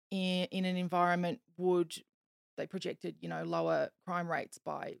in an environment they projected, lower crime rates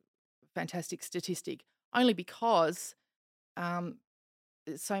by fantastic statistic, only because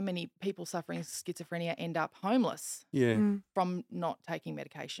so many people suffering schizophrenia end up homeless from not taking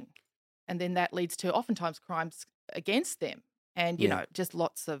medication. And then that leads to oftentimes crimes against them and, just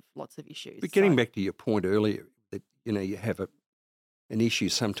lots of issues. But getting back to your point earlier that, you have an issue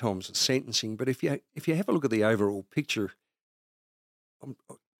sometimes with sentencing, but if you have a look at the overall picture,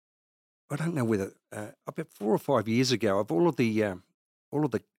 I don't know whether about 4 or 5 years ago, of all of the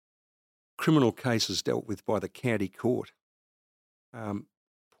criminal cases dealt with by the county court,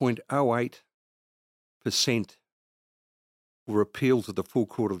 0.08% were appealed to the full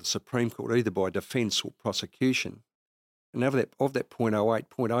court of the Supreme Court, either by defence or prosecution. And of that 0.08,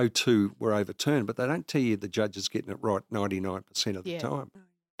 0.02 were overturned, but they don't tell you the judge is getting it right 99% of the time.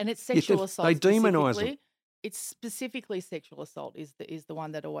 And it's sexual assault. They demonise them. It's specifically sexual assault is the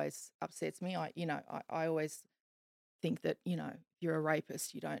one that always upsets me. I always think that, if you're a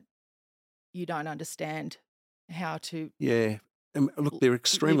rapist, you don't understand how to. Yeah. Look, they're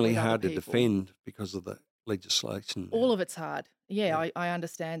extremely hard to defend because of the legislation. All of it's hard. Yeah. I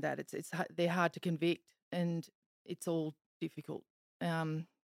understand that. They're hard to convict and it's all difficult.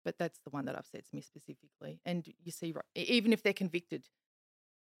 But that's the one that upsets me specifically. And you see, even if they're convicted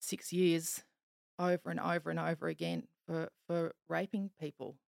 6 years over and over and over again for raping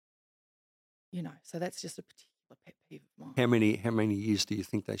people, so that's just a a pet peeve of mine. How many years do you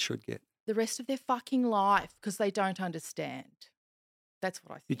think they should get? The rest of their fucking life because they don't understand. That's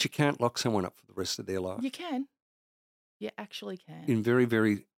what I think. But you can't lock someone up for the rest of their life. You can. You actually can. In very,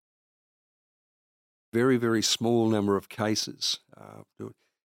 very, very, very small number of cases.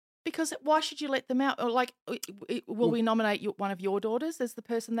 Because why should you let them out? Or will we nominate one of your daughters as the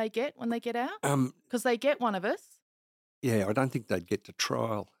person they get when they get out? Because they get one of us. Yeah, I don't think they'd get to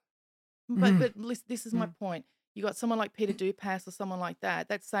trial. But this is my point. You got someone like Peter Dupas or someone like that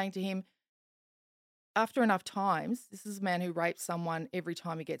that's saying to him, after enough times, this is a man who rapes someone every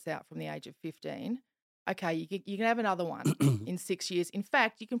time he gets out from the age of 15. Okay, you can have another one in 6 years. In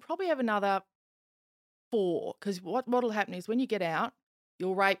fact, you can probably have another 4 because what will happen is when you get out,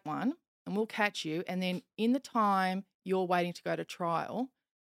 you'll rape one and we'll catch you. And then in the time you're waiting to go to trial,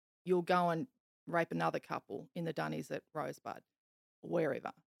 you'll go and rape another couple in the Dunnies at Rosebud or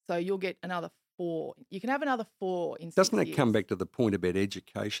wherever. So you'll get another 4. You can have another 4 in 6 years. Doesn't it come back to the point about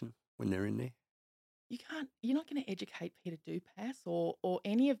education when they're in there? You're not going to educate Peter Dupas or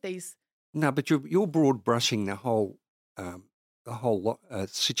any of these. No, but you're broad brushing the whole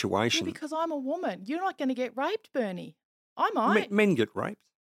situation. Yeah, because I'm a woman. You're not going to get raped, Bernie. I might. Men get raped.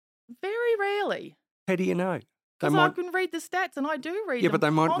 Very rarely. How do you know? Because I can read the stats and I do read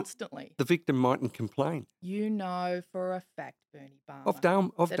them constantly. The victim mightn't complain. You know for a fact, Bernie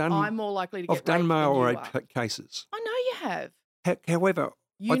Barmer, I'm more likely to get raped I've done male than you rape are. cases. I know you have. However,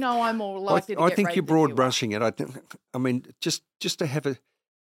 I'm more likely to get raped. I think you're broad brushing it. I mean, just to have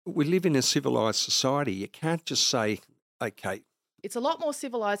we live in a civilised society. You can't just say, okay. It's a lot more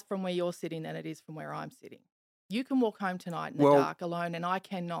civilised from where you're sitting than it is from where I'm sitting. You can walk home tonight in the dark alone and I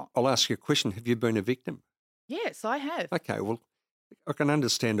cannot. I'll ask you a question. Have you been a victim? Yes, I have. Okay, well, I can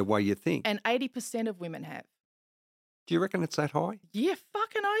understand the way you think. And 80% of women have. Do you reckon it's that high? Yeah,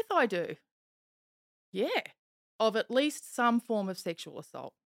 fucking oath I do. Yeah, of at least some form of sexual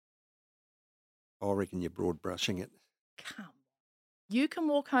assault. I reckon you're broad brushing it. Come on. You can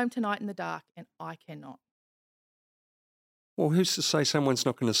walk home tonight in the dark and I cannot. Well, who's to say someone's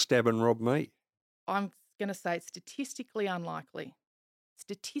not going to stab and rob me? I'm going to say it's statistically unlikely.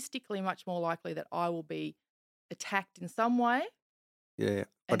 Statistically much more likely that I will be attacked in some way. Yeah,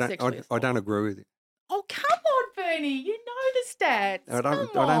 I don't agree with you. Oh, come on, Bernie. You know the stats. I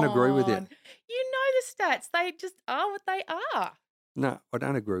don't agree with you. You know the stats. They just are what they are. No, I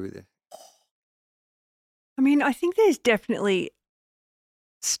don't agree with you. I mean, I think there's definitely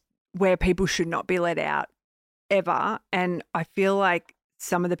where people should not be let out ever. And I feel like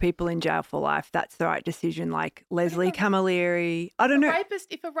some of the people in jail for life, that's the right decision, like Leslie Camilleri. I don't know.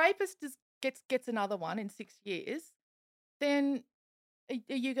 If a rapist gets another one in 6 years, then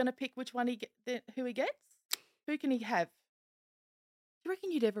are you going to pick which one who he gets? Who can he have? Do you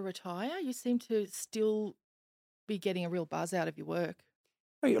reckon you'd ever retire? You seem to still be getting a real buzz out of your work.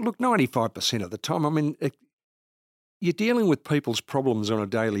 Hey, look, 95% of the time, I mean, you're dealing with people's problems on a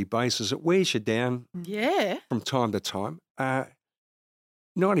daily basis. It wears you down from time to time.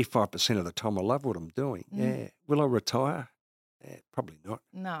 95% of the time, I love what I'm doing. Yeah. Will I retire? Yeah, probably not.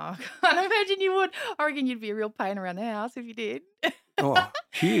 No, I can't imagine you would. I reckon you'd be a real pain around the house if you did. Oh,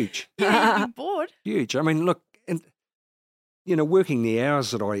 huge. Yeah, you'd be bored. Huge. I mean, look, and working the hours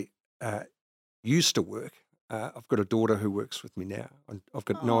that I used to work, I've got a daughter who works with me now. I've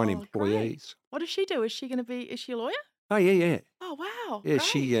got 9 employees. Great. What does she do? Is she a lawyer? Oh, yeah. Oh, wow. Yeah,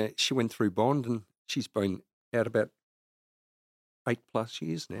 great. she went through bond and she's been out about 8+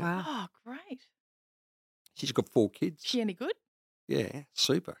 years now. Wow. Oh, great. She's got 4 kids. Is she any good? Yeah,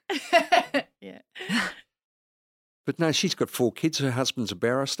 super. Yeah. But no, she's got 4 kids. Her husband's a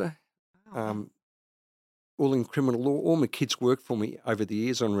barrister. All in criminal law. All my kids work for me over the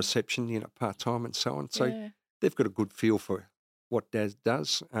years on reception, part-time and so on. So they've got a good feel for what Dad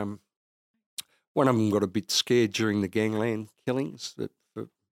does. One of them got a bit scared during the gangland killings for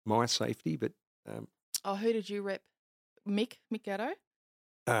my safety. But who did you rep? Mick Gatto?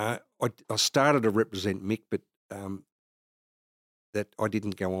 I started to represent Mick, but that I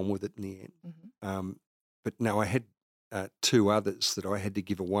didn't go on with it in the end. Mm-hmm. But no, I had 2 others that I had to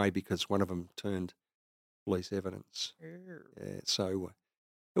give away because one of them turned police evidence. Yeah, so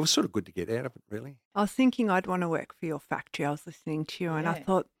it was sort of good to get out of it, really. I was thinking I'd want to work for your factory. I was listening to you and I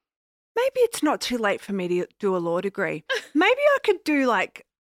thought, maybe it's not too late for me to do a law degree. Maybe I could do like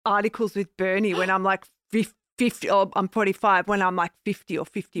articles with Bernie when I'm like 50 or I'm 45 when I'm like 50 or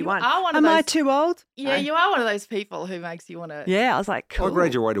 51. Am I too old? Yeah, you are one of those people who makes you want to. Yeah, I was like, cool. I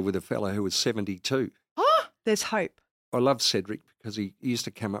graduated with a fellow who was 72. There's hope. I loved Cedric because he used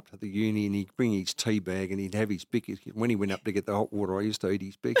to come up to the uni and he'd bring his tea bag and he'd have his bickies. When he went up to get the hot water, I used to eat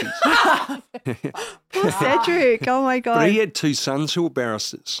his bickies. Poor Cedric. Oh, my God. But he had two sons who were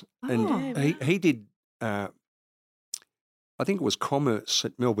barristers. And he did, I think it was commerce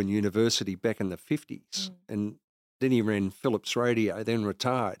at Melbourne University back in the 50s. And then he ran Philips Radio, then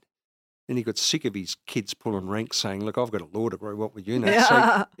retired. Then he got sick of his kids pulling rank saying, look, I've got a law degree, what would you know?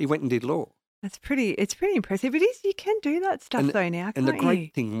 Yeah. So he went and did law. It's pretty impressive. It is. You can do that stuff though now, can't And the great you?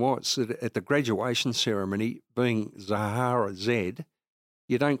 thing was that at the graduation ceremony, being Zahara Z,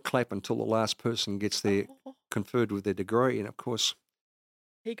 you don't clap until the last person gets their conferred with their degree. And of course,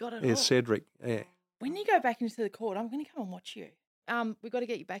 he got it. There's Cedric. Yeah. When you go back into the court, I'm going to come and watch you. We've got to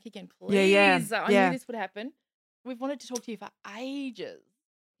get you back again, please. Yeah. I knew this would happen. We've wanted to talk to you for ages.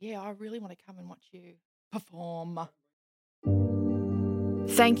 Yeah, I really want to come and watch you perform.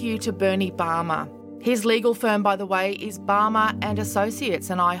 Thank you to Bernie Barmer. His legal firm, by the way, is Barmer and Associates,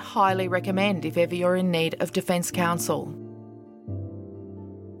 and I highly recommend if ever you're in need of defence counsel.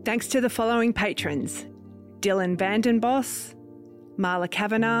 Thanks to the following patrons: Dylan Vandenbos, Marla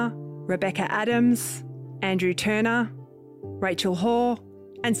Kavanagh, Rebecca Adams, Andrew Turner, Rachel Hoare,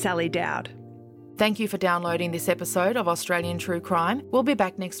 and Sally Dowd. Thank you for downloading this episode of Australian True Crime. We'll be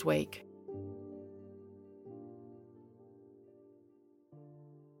back next week.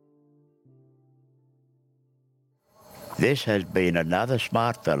 This has been another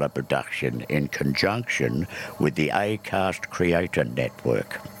Smartfella production in conjunction with the Acast Creator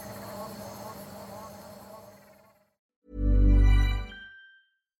Network.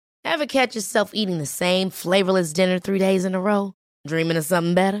 Ever catch yourself eating the same flavorless dinner 3 days in a row? Dreaming of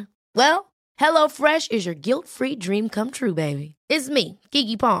something better? Well, HelloFresh is your guilt-free dream come true, baby. It's me,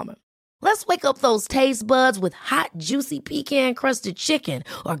 Keke Palmer. Let's wake up those taste buds with hot, juicy pecan-crusted chicken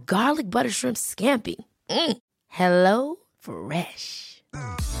or garlic butter shrimp scampi. Hello Fresh.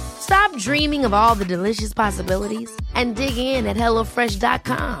 Stop dreaming of all the delicious possibilities and dig in at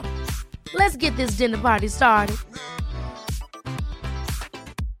HelloFresh.com. Let's get this dinner party started.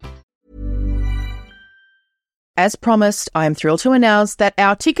 As promised, I am thrilled to announce that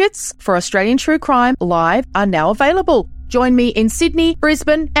our tickets for Australian True Crime Live are now available. Join me in Sydney,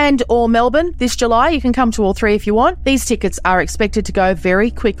 Brisbane and or Melbourne this July. You can come to all three if you want. These tickets are expected to go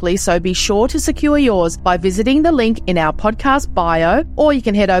very quickly, so be sure to secure yours by visiting the link in our podcast bio, or you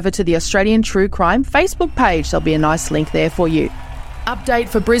can head over to the Australian True Crime Facebook page. There'll be a nice link there for you. Update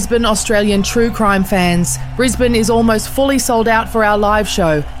for Brisbane Australian True Crime fans. Brisbane is almost fully sold out for our live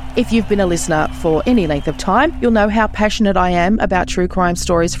show. If you've been a listener for any length of time, you'll know how passionate I am about true crime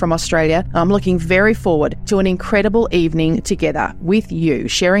stories from Australia. I'm looking very forward to an incredible evening together with you,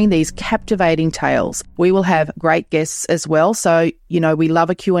 sharing these captivating tales. We will have great guests as well, so we love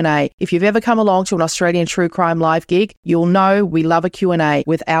a Q&A. If you've ever come along to an Australian True Crime Live gig, you'll know we love a Q&A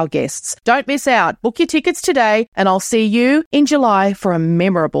with our guests. Don't miss out. Book your tickets today, and I'll see you in July for a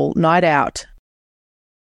memorable night out.